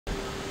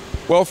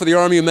Well, for the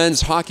RMU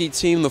men's hockey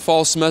team, the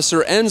fall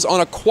semester ends on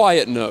a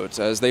quiet note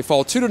as they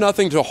fall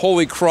 2-0 to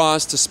Holy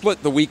Cross to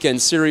split the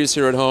weekend series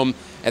here at home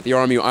at the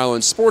RMU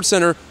Island Sports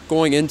Center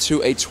going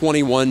into a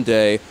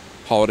 21-day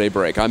holiday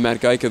break. I'm Matt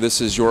Geica.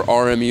 This is your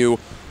RMU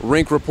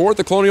Rink report.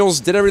 The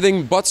Colonials did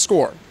everything but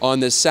score on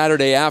this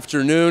Saturday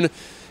afternoon,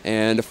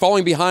 and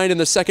falling behind in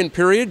the second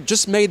period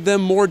just made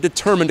them more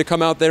determined to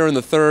come out there in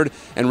the third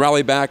and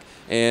rally back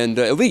and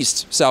at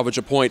least salvage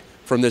a point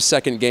from this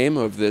second game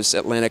of this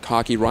Atlantic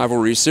Hockey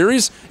Rivalry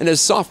Series. And as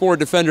sophomore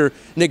defender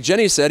Nick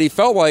Jenny said, he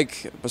felt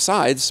like,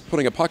 besides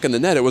putting a puck in the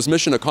net, it was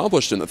mission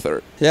accomplished in the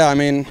third. Yeah, I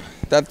mean,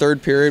 that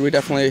third period,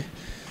 I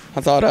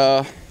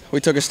thought we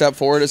took a step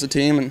forward as a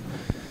team, and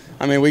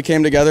I mean, we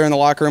came together in the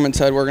locker room and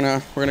said we're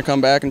gonna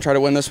come back and try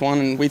to win this one,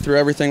 and we threw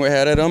everything we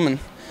had at them and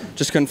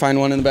just couldn't find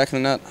one in the back of the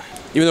net.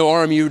 Even though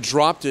RMU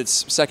dropped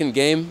its second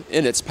game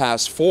in its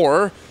past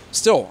four,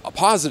 still, a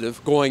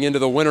positive going into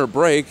the winter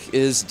break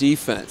is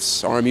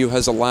defense. RMU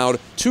has allowed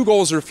 2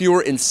 goals or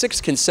fewer in 6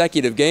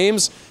 consecutive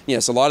games.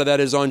 Yes, a lot of that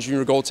is on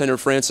junior goaltender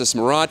Francis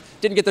Marat.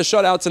 Didn't get the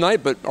shutout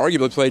tonight, but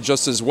arguably played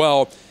just as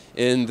well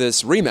in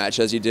this rematch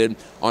as he did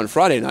on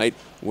Friday night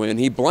when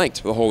he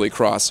blanked the Holy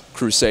Cross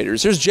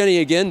Crusaders. Here's Jenny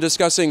again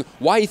discussing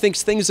why he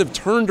thinks things have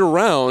turned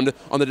around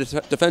on the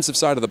defensive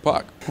side of the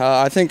puck.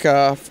 I think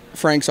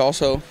Frank's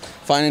also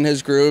finding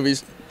his groove.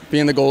 He's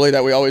being the goalie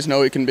that we always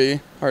know he can be,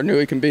 or knew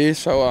he can be.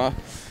 So,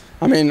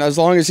 I mean, as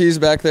long as he's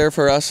back there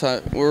for us,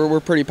 we're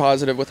pretty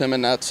positive with him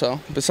in that. So,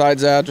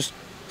 besides that, just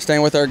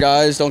staying with our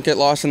guys, don't get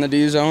lost in the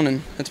D zone,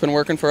 and it's been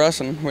working for us.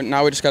 And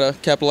now we just got to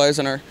capitalize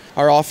on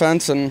our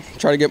offense and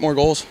try to get more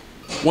goals.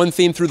 One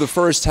theme through the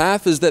first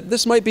half is that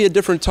this might be a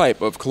different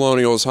type of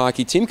Colonials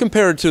hockey team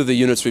compared to the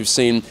units we've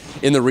seen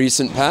in the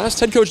recent past.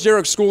 Head coach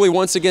Schooley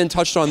once again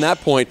touched on that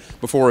point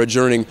before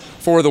adjourning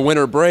for the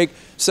winter break,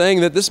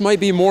 saying that this might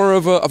be more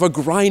of a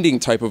grinding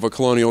type of a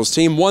Colonials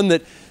team, one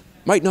that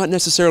might not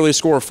necessarily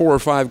score 4 or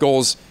 5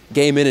 goals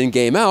game in and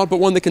game out, but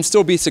one that can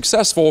still be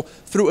successful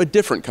through a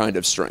different kind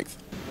of strength.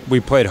 We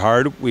played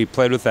hard, we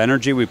played with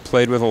energy, we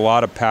played with a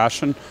lot of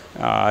passion.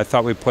 I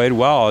thought we played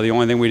well. The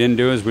only thing we didn't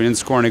do is we didn't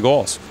score any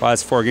goals.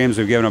 Last 4 games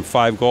we've given up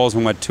 5 goals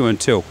and went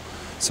 2-2.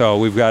 So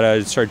we've got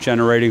to start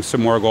generating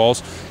some more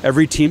goals.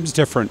 Every team's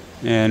different,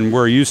 and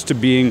we're used to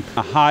being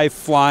a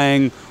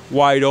high-flying,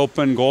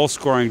 wide-open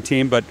goal-scoring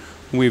team, but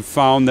we've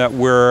found that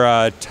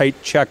we're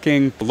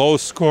tight-checking,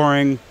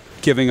 low-scoring,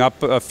 giving up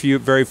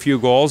very few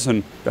goals,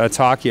 and that's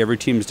hockey. Every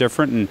team's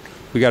different, and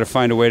we got to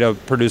find a way to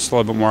produce a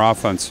little bit more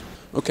offense.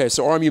 Okay,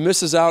 so RMU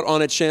misses out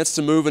on a chance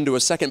to move into a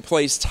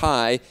second-place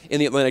tie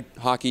in the Atlantic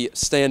Hockey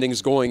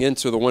standings going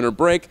into the winter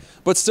break.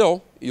 But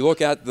still, you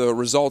look at the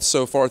results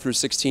so far through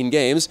 16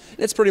 games,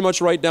 it's pretty much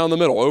right down the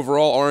middle.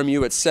 Overall,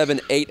 RMU at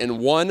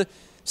 7-8-1.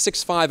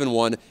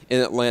 6-5-1 in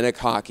Atlantic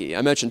hockey.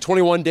 I mentioned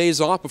 21 days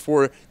off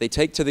before they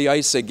take to the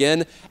ice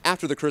again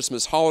after the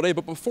Christmas holiday,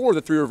 but before the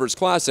Three Rivers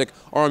Classic,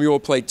 RMU will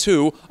play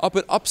 2 up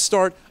at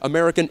Upstart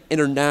American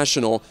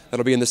International.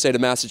 That'll be in the state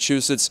of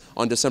Massachusetts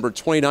on December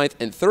 29th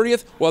and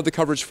 30th. We'll have the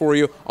coverage for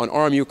you on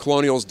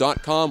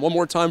RMUcolonials.com. One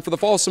more time for the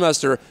fall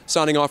semester.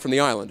 Signing off from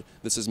the island,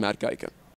 this is Matt Geica.